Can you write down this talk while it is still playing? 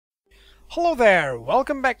Hello there,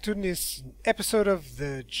 welcome back to this episode of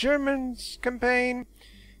the Germans campaign,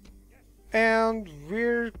 and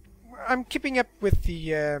I'm keeping up with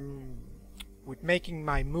the with making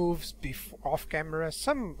my moves off camera.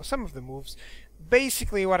 Some of the moves.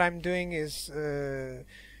 Basically, what I'm doing is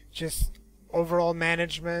just overall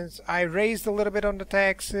management. I raised a little bit on the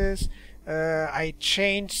taxes. I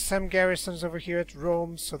changed some garrisons over here at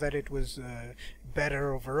Rome so that it was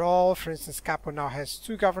better overall. For instance, Capo now has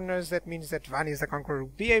 2 governors. That means that Vanis the Conqueror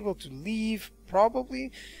will be able to leave,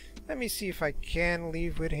 probably. Let me see if I can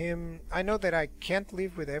leave with him. I know that I can't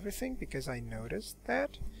leave with everything because I noticed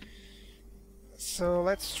that. So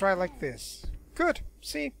let's try like this. Good.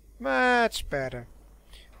 See? Much better.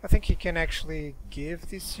 I think he can actually give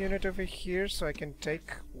this unit over here so I can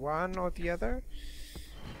take one or the other.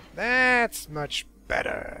 That's much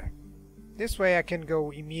better. This way I can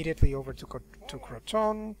go immediately over to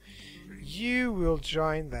Croton. You will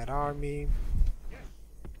join that army.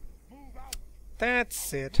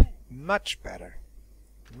 That's it. Much better.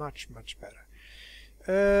 Much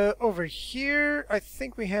better. Over here I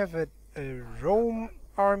think we have a Rome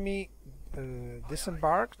army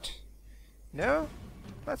disembarked. No?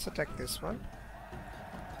 Let's attack this one.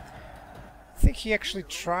 I think he actually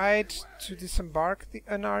tried to disembark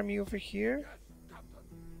an army over here.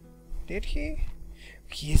 Did he?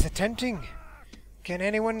 He is attempting. Can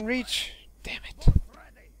anyone reach? Damn it.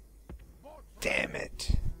 Damn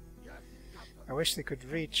it. I wish they could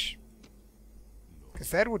reach.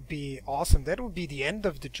 Because that would be awesome. That would be the end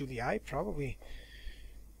of the Julii, probably.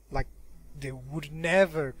 Like, they would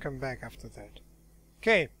never come back after that.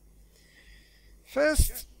 Okay.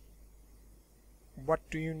 First, what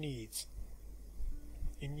do you need?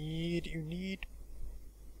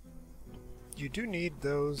 You do need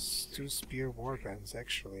those 2 spear warbands,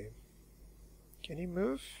 actually. Can you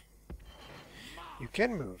move? You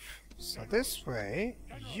can move. So this way,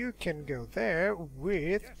 you can go there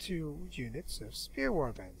with 2 units of spear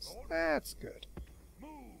warbands. That's good.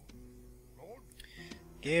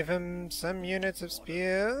 Give him some units of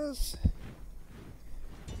spears.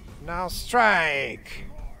 Now strike!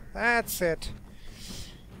 That's it.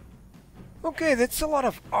 Okay, that's a lot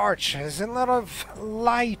of archers and a lot of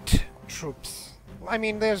light troops. I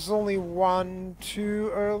mean, there's only 1,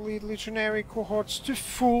 2 early legionary cohorts to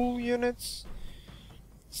full units.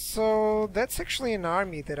 So that's actually an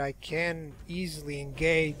army that I can easily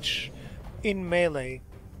engage in melee.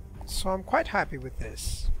 So I'm quite happy with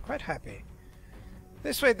this. Quite happy.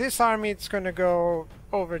 This way, this army it's gonna go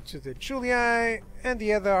over to the Julii, and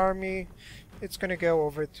the other army it's gonna go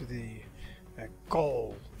over to the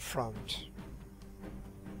Gaul front.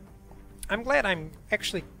 I'm glad I'm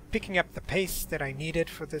actually picking up the pace that I needed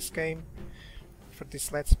for this game, for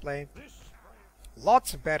this Let's Play.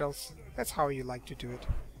 Lots of battles, that's how you like to do it.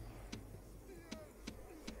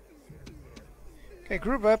 Okay,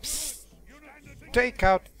 group ups. Take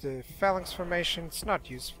out the phalanx formation, it's not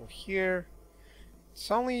useful here.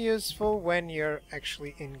 It's only useful when you're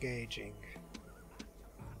actually engaging.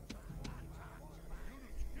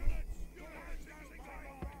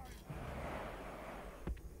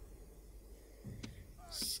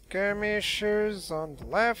 Skirmishers on the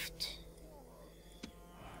left.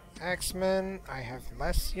 Axemen, I have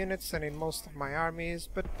less units than in most of my armies,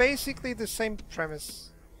 but basically the same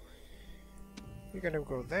premise. You're gonna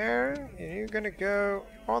go there, and you're gonna go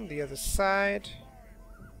on the other side.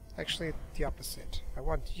 Actually, the opposite. I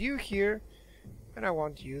want you here, and I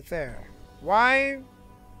want you there. Why?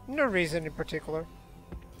 No reason in particular.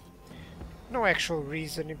 No actual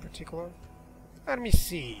reason in particular. Let me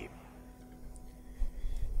see.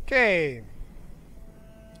 Okay.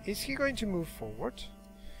 Is he going to move forward?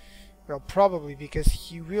 Well, probably, because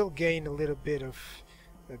he will gain a little bit of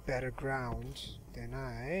better ground than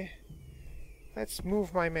I. Let's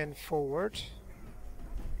move my men forward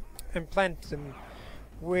and plant them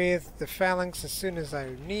with the phalanx as soon as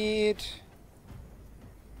I need.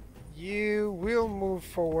 You will move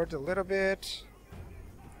forward a little bit.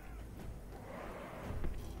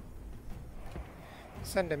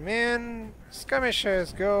 Send them in.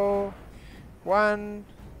 Skirmishers go. 1.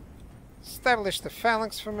 Establish the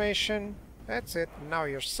phalanx formation. That's it. Now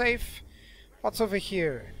you're safe. What's over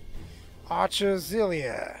here? Archer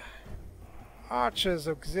Auxilia. Archers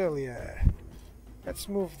Auxilia. Let's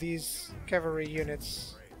move these cavalry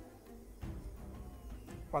units.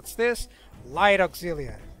 What's this? Light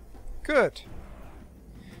Auxilia. Good.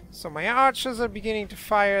 So my archers are beginning to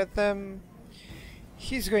fire at them.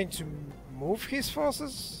 He's going to move his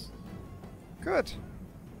forces. Good.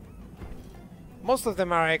 Most of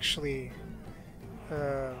them are actually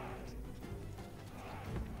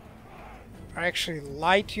are actually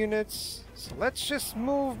light units. So let's just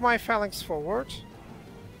move my phalanx forward.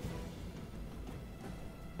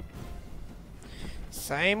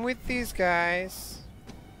 Same with these guys.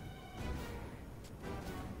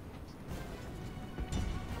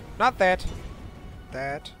 Not that.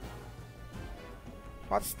 That.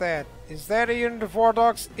 What's that? Is that a unit of war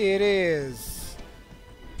dogs? It is.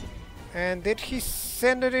 And did he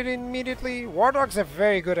send it in immediately? War dogs are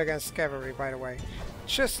very good against cavalry, by the way.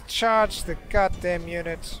 Just charge the goddamn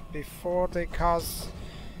unit before they cause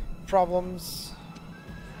problems.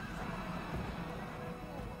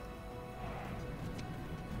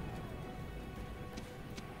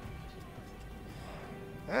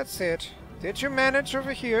 That's it. Did you manage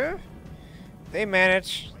over here? They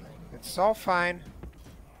managed. It's all fine.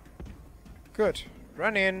 Good.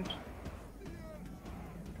 Run in.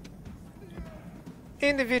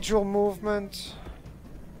 Individual movement.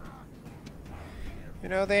 You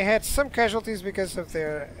know, they had some casualties because of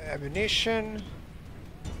their ammunition.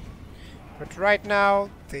 But right now,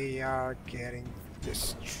 they are getting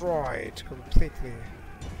destroyed completely.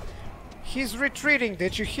 He's retreating.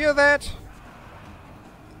 Did you hear that?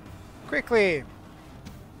 Quickly!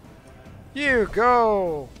 You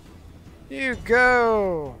go! You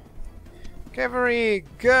go! Cavalry,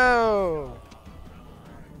 go!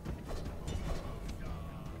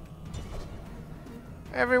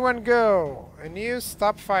 Everyone go! And you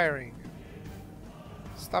stop firing.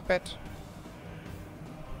 Stop it.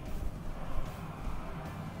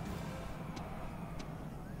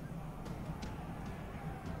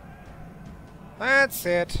 That's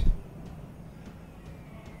it.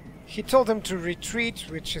 He told them to retreat,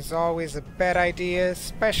 which is always a bad idea,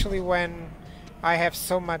 especially when I have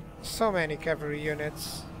so many cavalry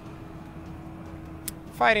units.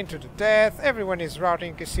 Fighting to the death. Everyone is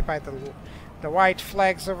routing. You can see by the white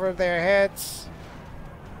flags over their heads.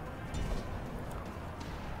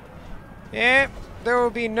 Yeah, there will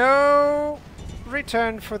be no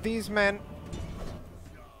return for these men.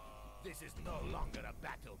 This is no longer a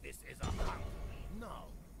battle. This is a hunt. No,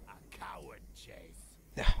 a coward chase.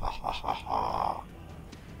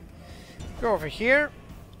 Go over here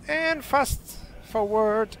and fast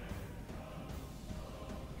forward.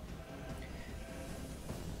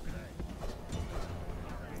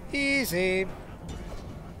 Easy.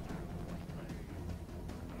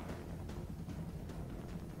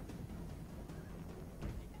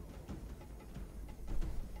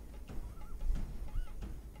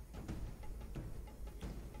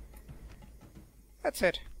 That's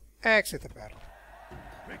it. Exit the battle.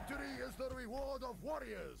 Victory is the reward of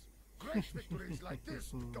warriors. Great victories like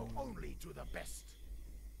this go only to the best.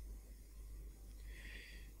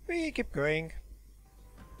 We keep going.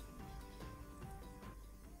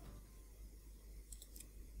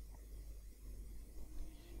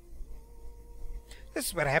 This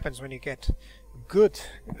is what happens when you get good,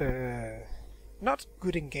 not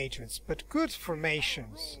good engagements, but good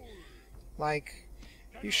formations. Like,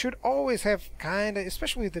 you should always have kinda,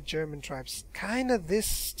 especially the German tribes, kinda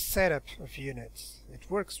this setup of units. It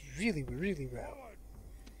works really, really well.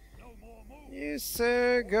 You,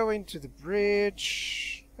 sir, go into the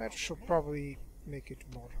bridge. That should probably make it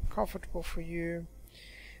more comfortable for you.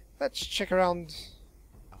 Let's check around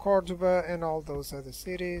Cordoba and all those other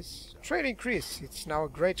cities. Trade increase. It's now a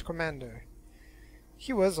great commander.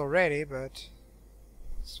 He was already, but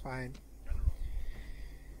it's fine.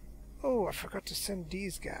 Oh, I forgot to send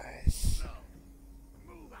these guys.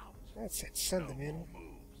 That's it, send them in.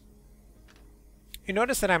 You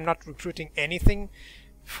notice that I'm not recruiting anything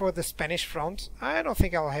for the Spanish front. I don't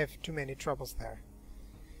think I'll have too many troubles there.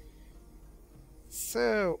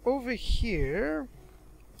 So, over here,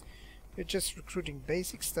 you're just recruiting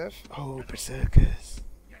basic stuff. Oh, Berserkers.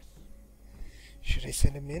 Should I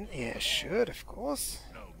send them in? Yeah, should, of course.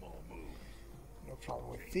 No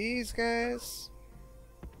problem with these guys.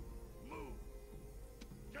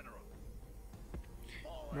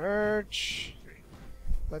 Merge.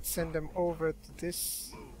 Let's send them over to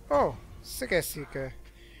this. Oh, SEGA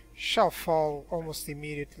shall fall almost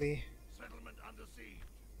immediately.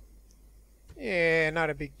 Yeah, not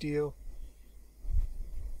a big deal.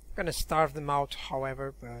 Gonna starve them out,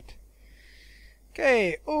 however, but...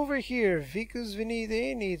 Okay, over here, Vicus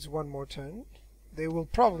Venide needs one more turn. They will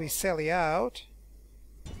probably sally out.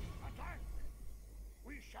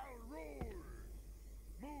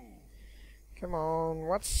 Come on,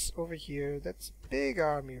 what's over here? That's a big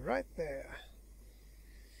army right there.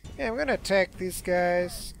 Yeah, I'm gonna attack these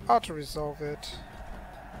guys, auto-resolve it.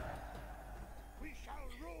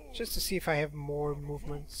 Just to see if I have more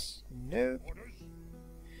movements. Nope.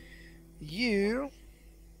 You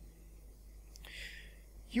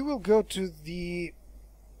You will go to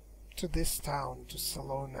this town, to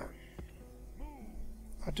Salona.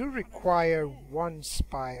 I do require one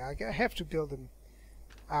spy. I have to build him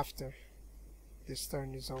after this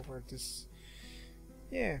turn is over.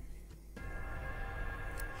 Yeah.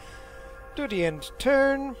 Do the end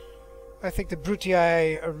turn. I think the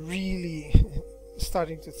Brutii are really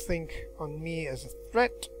starting to think on me as a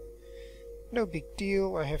threat. No big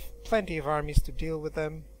deal. I have plenty of armies to deal with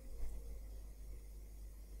them.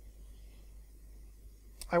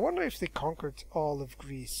 I wonder if they conquered all of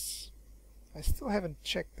Greece. I still haven't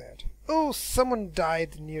checked that. Oh, someone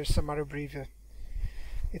died near Samarobriva.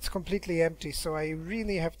 It's completely empty, so I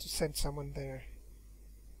really have to send someone there.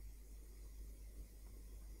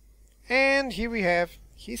 And here we have,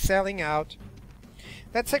 he's selling out.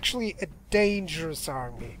 That's actually a dangerous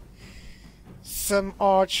army. Some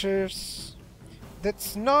archers.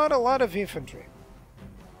 That's not a lot of infantry.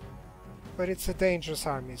 But it's a dangerous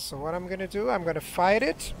army. So what I'm gonna do, I'm gonna fight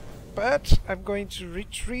it, but I'm going to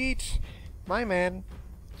retreat my men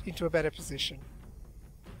into a better position.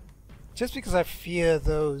 Just because I fear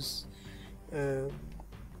those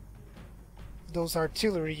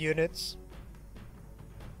artillery units.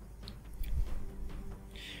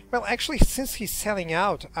 Well, actually, since he's selling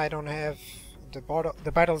out, I don't have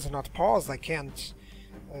the battles are not paused. I can't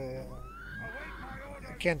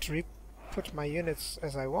put my units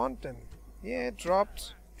as I want them. Yeah,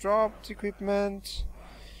 dropped equipment.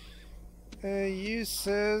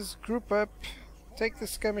 Uses, group up, take the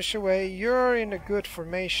skirmish away. You're in a good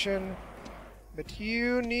formation, but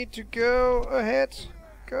you need to go ahead.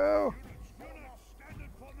 Go.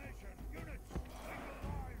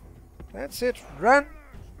 That's it. Run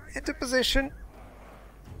into position.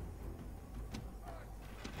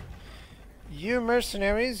 You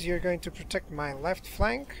mercenaries, you're going to protect my left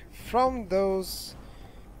flank from those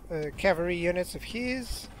cavalry units of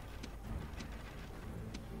his,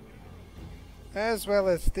 as well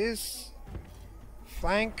as this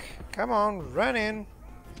flank. Come on, run in.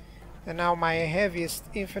 And now my heaviest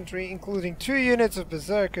infantry, including 2 units of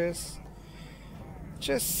Berserkers,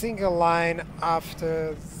 just single line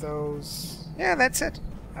after those. Yeah, that's it.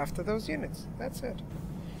 After those units, that's it.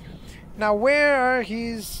 Now where are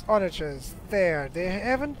his onagers? There. They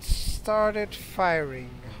haven't started firing,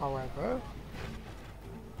 however.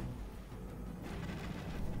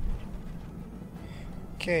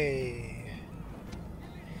 Okay.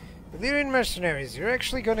 Illyrian mercenaries, you're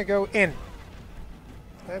actually gonna go in.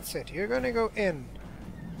 That's it, you're gonna go in.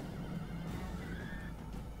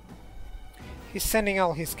 He's sending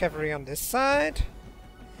all his cavalry on this side.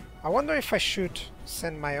 I wonder if I should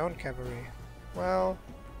send my own cavalry. Well,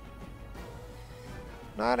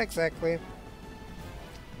 not exactly.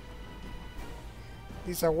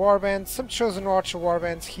 These are warbands, some chosen archer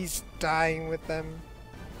warbands. He's dying with them.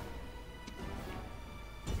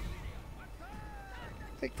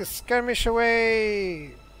 Take the skirmish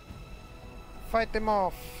away! Fight them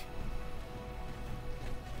off!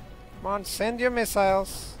 Come on, send your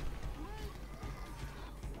missiles!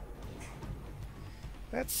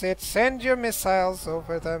 That's it, send your missiles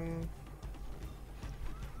over them!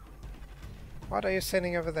 What are you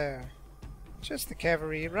sending over there? Just the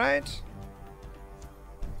cavalry, right?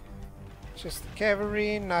 Just the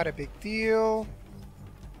cavalry, not a big deal.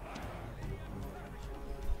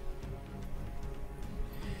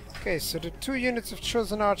 Okay, so the 2 units of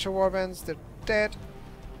chosen archer warbands, they're dead.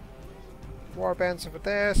 Warbands over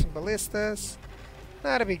there, some ballistas.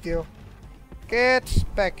 Not a big deal. Get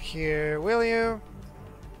back here, will you?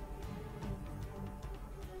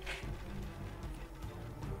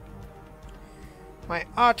 My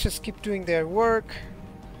archers keep doing their work.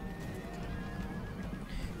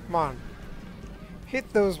 Come on.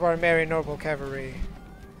 Hit those barbarian noble cavalry.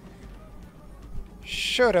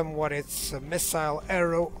 Show them what it's a missile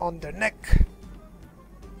arrow on their neck.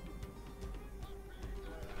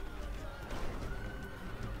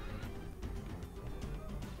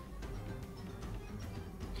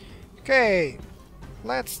 Okay,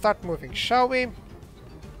 let's start moving, shall we?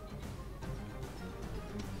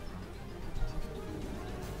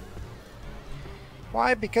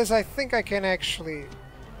 Why? Because I think I can actually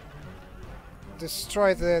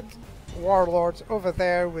destroy the warlords over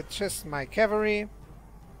there with just my cavalry.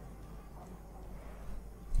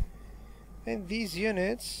 And these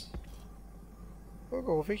units will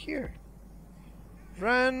go over here.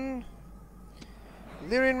 Run!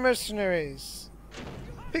 Illyrian mercenaries!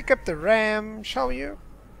 Pick up the ram, shall you?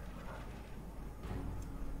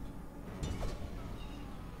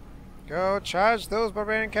 Go charge those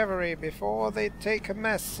barbarian cavalry before they take a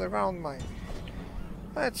mess around mine.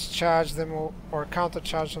 Let's charge them or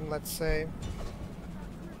counter-charge them, let's say.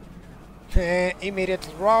 Immediate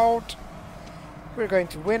rout. We're going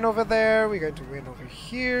to win over there. We're going to win over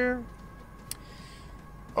here.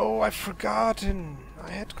 Oh, I've forgotten.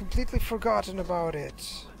 I had completely forgotten about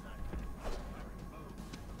it.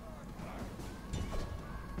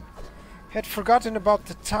 Had forgotten about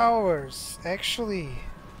the towers, actually.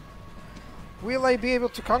 Will I be able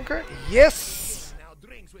to conquer? Yes!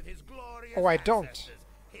 Oh, I don't.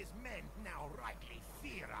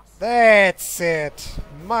 That's it.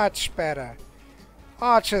 Much better.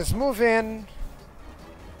 Archers, move in.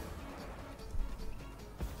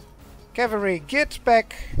 Cavalry, get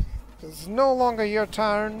back. It's no longer your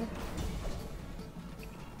turn.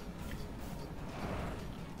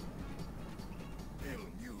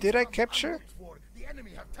 Did I capture?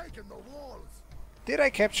 Did I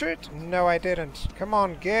capture it? No, I didn't. Come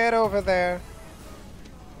on, get over there.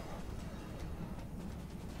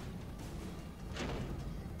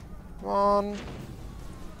 Come on.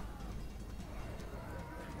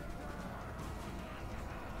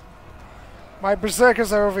 My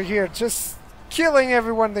berserkers are over here, just killing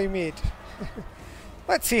everyone they meet.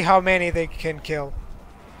 Let's see how many they can kill.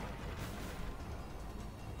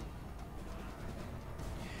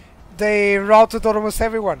 They routed almost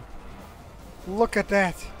everyone. Look at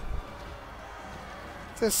that.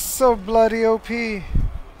 They're so bloody OP.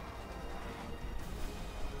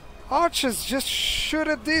 Archers, just shoot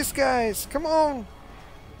at these guys. Come on.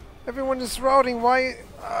 Everyone is routing. Why?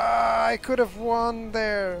 I could have won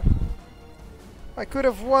there. I could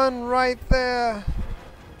have won right there.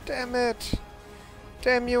 Damn it.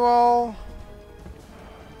 Damn you all.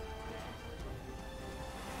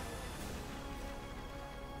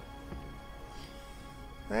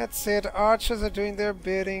 That's it. Archers are doing their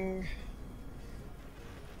bidding.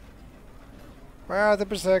 Where are the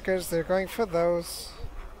berserkers? They're going for those.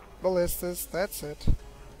 Ballistas. That's it.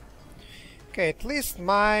 Okay, at least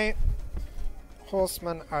my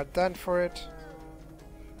horsemen are done for it.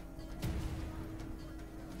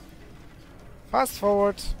 Fast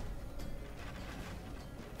forward.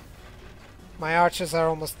 My archers are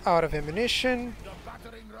almost out of ammunition. The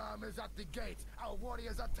battering ram is at the gate. Our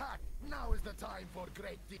warriors attack. Now is the time for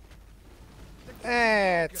great deeds.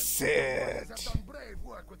 That's it. Have done brave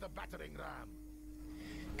work with the battering ram.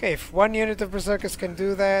 Okay, if one unit of berserkers can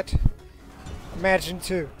do that, imagine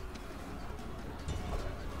two.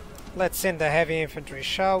 Let's send the heavy infantry,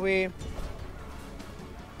 shall we?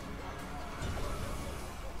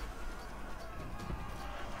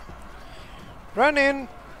 Run in!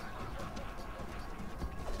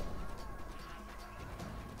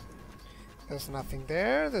 There's nothing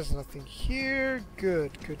there, there's nothing here.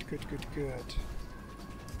 Good, good, good, good, good.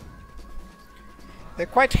 They're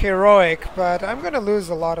quite heroic, but I'm gonna lose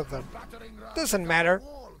a lot of them. Doesn't matter.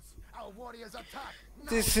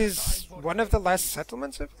 This is one of the last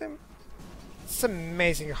settlements of them. It's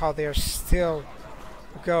amazing how they are still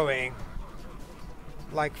going.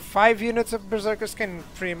 Like 5 units of berserkers can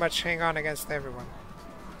pretty much hang on against everyone.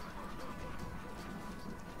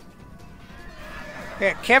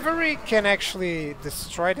 Yeah, cavalry can actually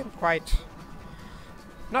destroy them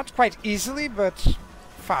not quite easily, but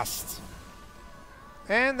fast.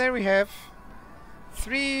 And there we have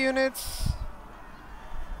 3 units.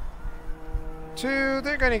 2,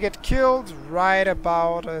 they're gonna get killed right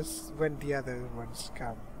about as when the other ones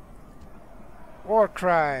come. War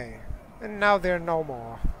cry. And now they're no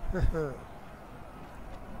more.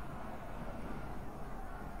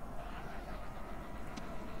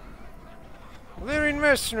 Lyrian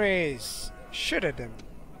mercenaries! Shoot at them.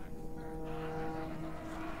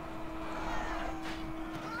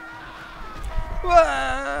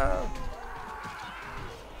 Whoa!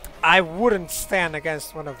 I wouldn't stand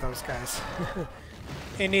against one of those guys.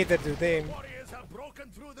 And neither do they. Warriors have broken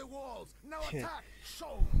through the walls. Now attack.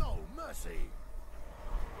 Show no mercy.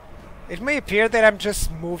 It may appear that I'm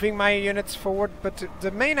just moving my units forward, but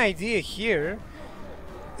the main idea here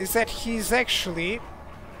is that he's actually...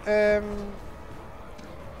 there's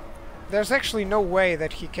actually no way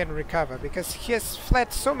that he can recover, because he has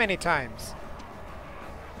fled so many times.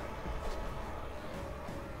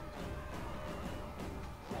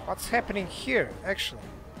 What's happening here, actually?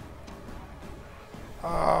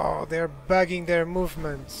 Oh, they're bugging their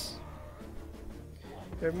movements.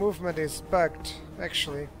 Their movement is bugged,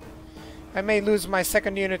 actually. I may lose my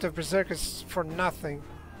second unit of berserkers for nothing.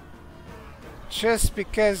 Just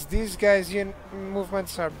because these guys'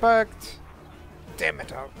 movements are bugged. Damn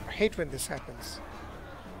it, I hate when this happens.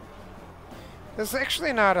 There's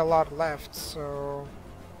actually not a lot left, so...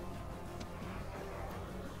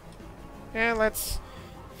 Yeah, let's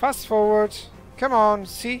fast forward. Come on,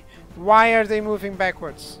 see? Why are they moving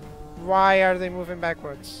backwards? Why are they moving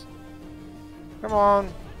backwards? Come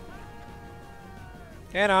on.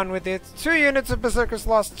 Get on with it. 2 units of Berserkers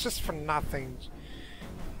lost just for nothing.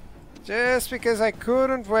 Just because I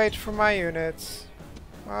couldn't wait for my units.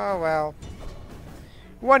 Oh well.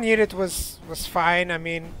 1 unit was fine. I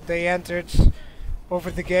mean, they entered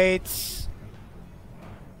over the gates.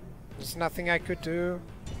 There's nothing I could do.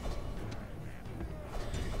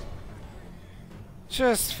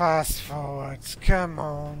 Just fast forward. Come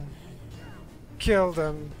on. Kill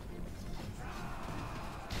them.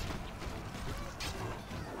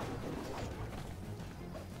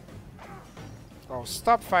 Oh,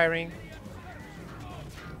 stop firing.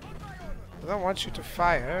 I don't want you to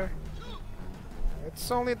fire.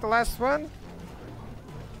 It's only the last one?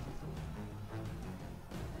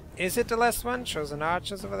 Is it the last one? Chosen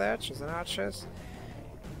archers over there. Chosen archers.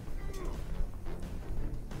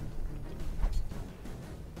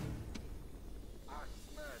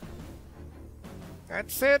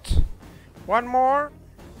 That's it. One more.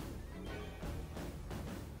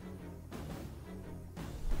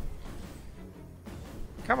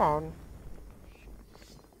 Come on.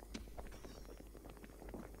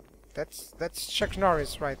 That's Chuck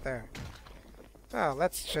Norris right there. Oh,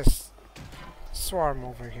 let's just swarm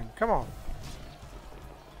over him. Come on.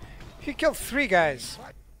 He killed 3 guys.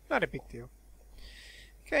 Not a big deal.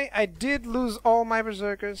 Okay, I did lose all my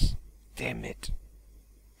berserkers. Damn it.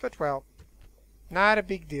 But well, not a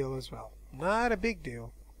big deal as well. Not a big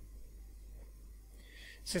deal.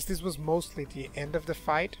 Since this was mostly the end of the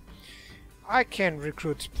fight, I can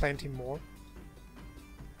recruit plenty more.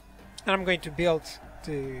 And I'm going to build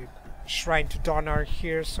the shrine to Donar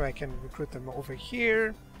here so I can recruit them over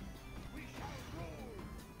here.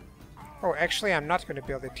 Oh, actually I'm not going to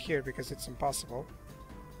build it here because it's impossible.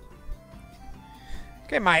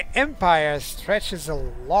 Okay, my empire stretches a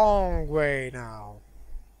long way now.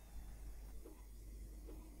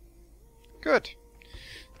 Good.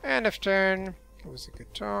 End of turn. It was a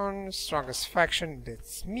good turn. Strongest faction,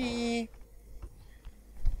 that's me.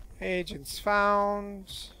 Agents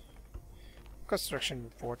found. Construction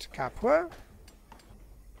report, Capua.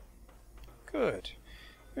 Good.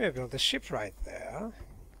 We build a ship right there.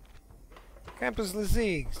 Campus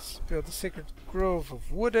Lezigs. Build a secret grove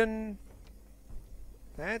of wooden.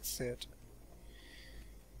 That's it.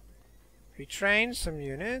 Retrain some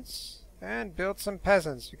units. And build some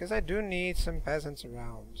peasants, because I do need some peasants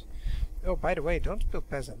around. Oh, by the way, don't build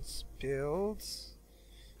peasants. Build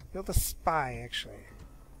a spy, actually.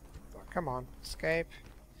 Oh, come on, escape.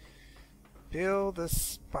 Build a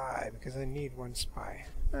spy, because I need 1 spy.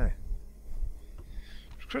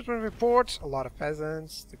 Recruitment report, a lot of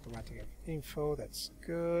peasants. Diplomatic info, that's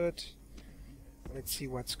good. Let's see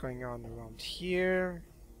what's going on around here.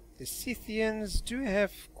 The Scythians do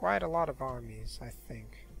have quite a lot of armies, I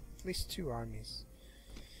think. At least 2 armies.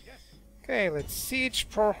 Okay, let's siege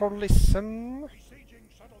Proholism.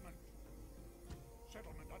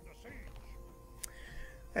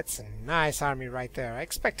 That's a nice army right there. I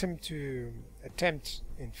expect him to attempt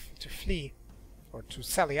to flee. Or to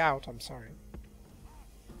sally out, I'm sorry.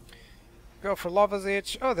 Go for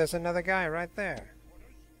Lovazic. Oh, there's another guy right there.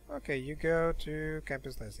 Okay, you go to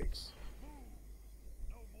Campus Lezigs.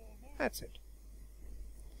 That's it.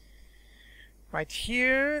 Right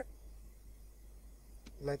here,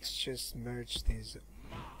 let's just merge these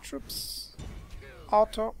troops.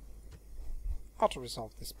 Auto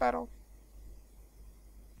resolve this battle.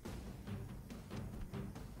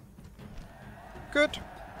 Good.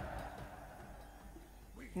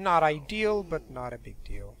 Not ideal, but not a big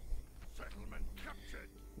deal.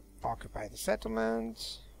 Occupy the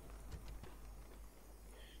settlement.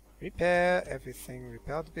 Repair everything.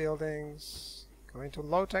 Repair the buildings. Go into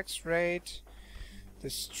low tax rate.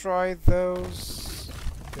 Destroy those.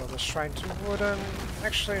 Build a shrine to wooden.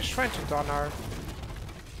 Actually, a shrine to Donar.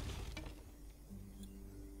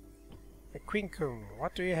 A Queen Coon.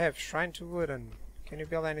 What do you have? Shrine to wooden. Can you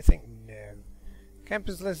build anything? No.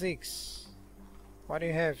 Campus Lezigs. What do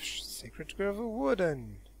you have? Sacred Grove of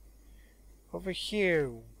Wooden. Over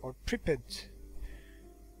here. Or Pripyat.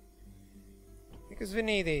 Because we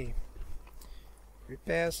need it.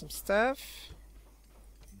 Repair some stuff.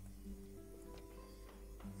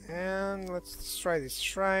 And let's destroy this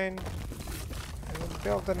shrine. And then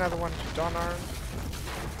build another one to Donar.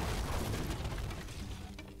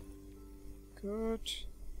 Good.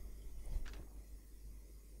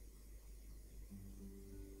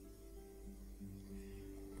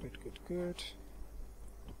 Good.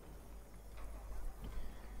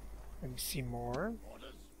 Let me see more.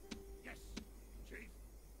 Orders? Yes, Chief.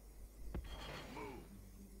 Move.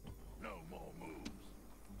 No more moves.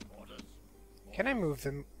 Orders? Can I move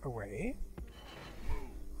them away?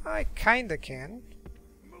 Move. I kinda can.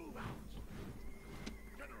 Move out.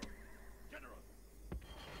 General.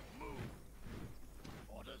 Move.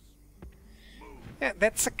 Orders. Move. Yeah,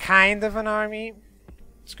 that's a kind of an army.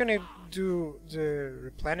 It's gonna do the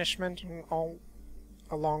replenishment all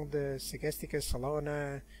along the Segestica,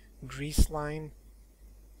 Salona, Greece line.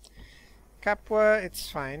 Capua, it's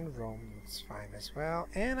fine. Rome, it's fine as well.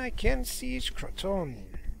 And I can siege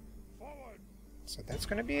Croton. Forward. So that's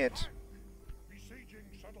gonna be it. Besieging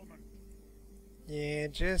settlement. Yeah,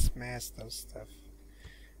 just mass those stuff.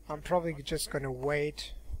 I'm probably just gonna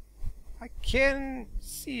wait. I can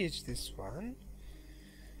siege this one.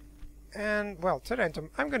 And, well, Tarentum,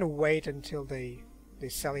 I'm gonna wait until they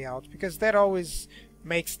sally out, because that always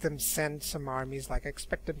makes them send some armies. Like, I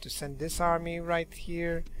expect them to send this army right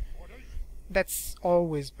here. That's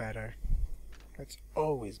always better. That's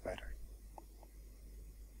always better.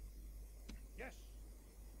 Yes.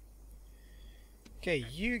 Okay,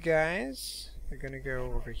 you guys are gonna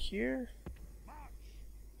go over here. March.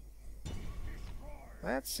 Destroy.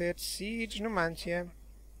 That's it. Siege Numantia.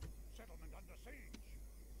 Settlement under siege.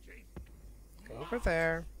 Chief. Go over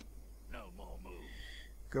there. No more moves.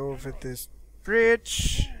 Go over this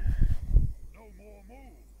bridge. No more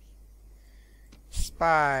moves.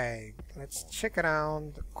 Spy. Let's check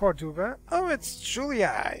around Cordoba. Oh, it's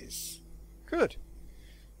Julia's. Good.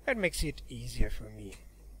 That makes it easier for me.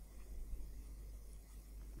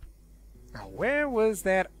 Now, where was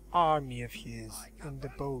that army of his in the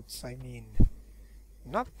boats? I mean,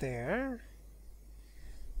 not there.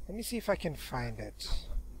 Let me see if I can find it.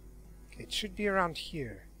 Okay, it should be around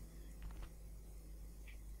here.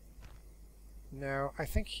 No, I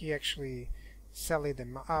think he actually sallied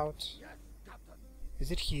them out. Yes, Captain.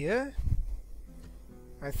 Is it here?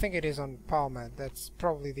 I think it is on Palma. That's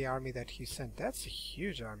probably the army that he sent. That's a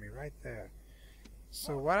huge army right there.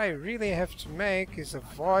 So what I really have to make is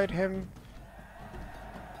avoid him.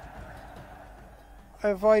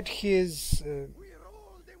 Avoid his We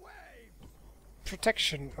rule the waves.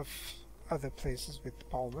 protection of other places with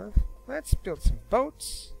Palma. Let's build some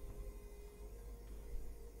boats.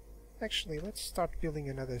 Actually, let's start building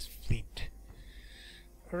another fleet.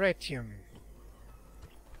 Arretium.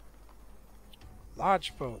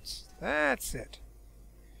 Large boats. That's it.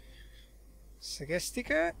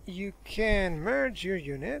 Segestica, you can merge your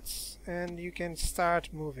units and you can start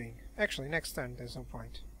moving. Actually, next turn, there's no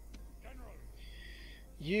point. General.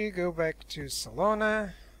 You go back to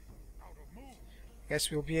Salona. Out of move.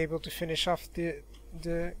 Guess we'll be able to finish off the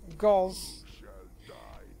Gauls. Shall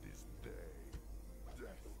die this day.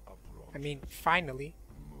 Death abroad. I mean, finally.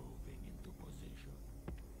 Moving into position.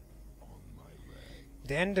 On my way.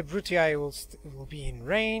 Then the Brutii will be in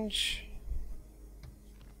range.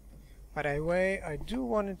 By the way, I do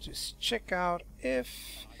want to check out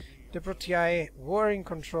if the Brutii were in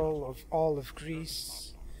control of all of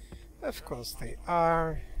Greece. Of course they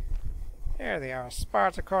are. There they are.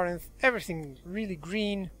 Sparta, Corinth, everything really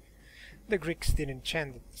green. The Greeks didn't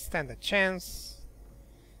stand a chance.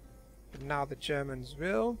 But now the Germans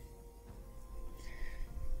will.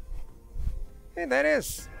 And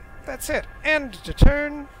that's it. End the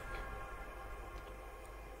turn.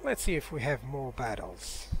 Let's see if we have more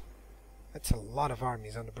battles. That's a lot of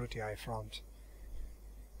armies on the Brutii front.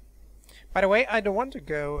 By the way, I don't want to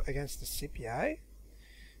go against the Scipii.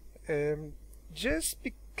 Just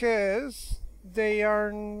because they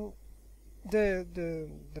are the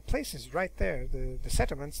places right there, the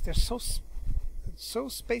settlements, they're so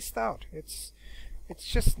spaced out. It's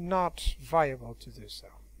just not viable to do so.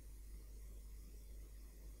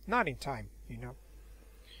 Not in time, you know.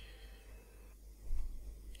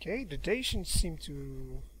 Okay, the Dacians seem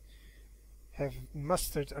to have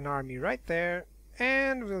mustered an army right there,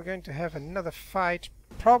 and we're going to have another fight.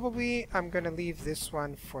 Probably I'm gonna leave this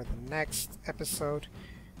one for the next episode.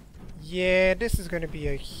 Yeah, this is gonna be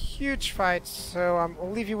a huge fight, so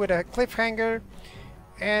I'll leave you with a cliffhanger,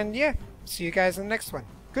 and yeah, see you guys in the next one.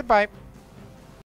 Goodbye.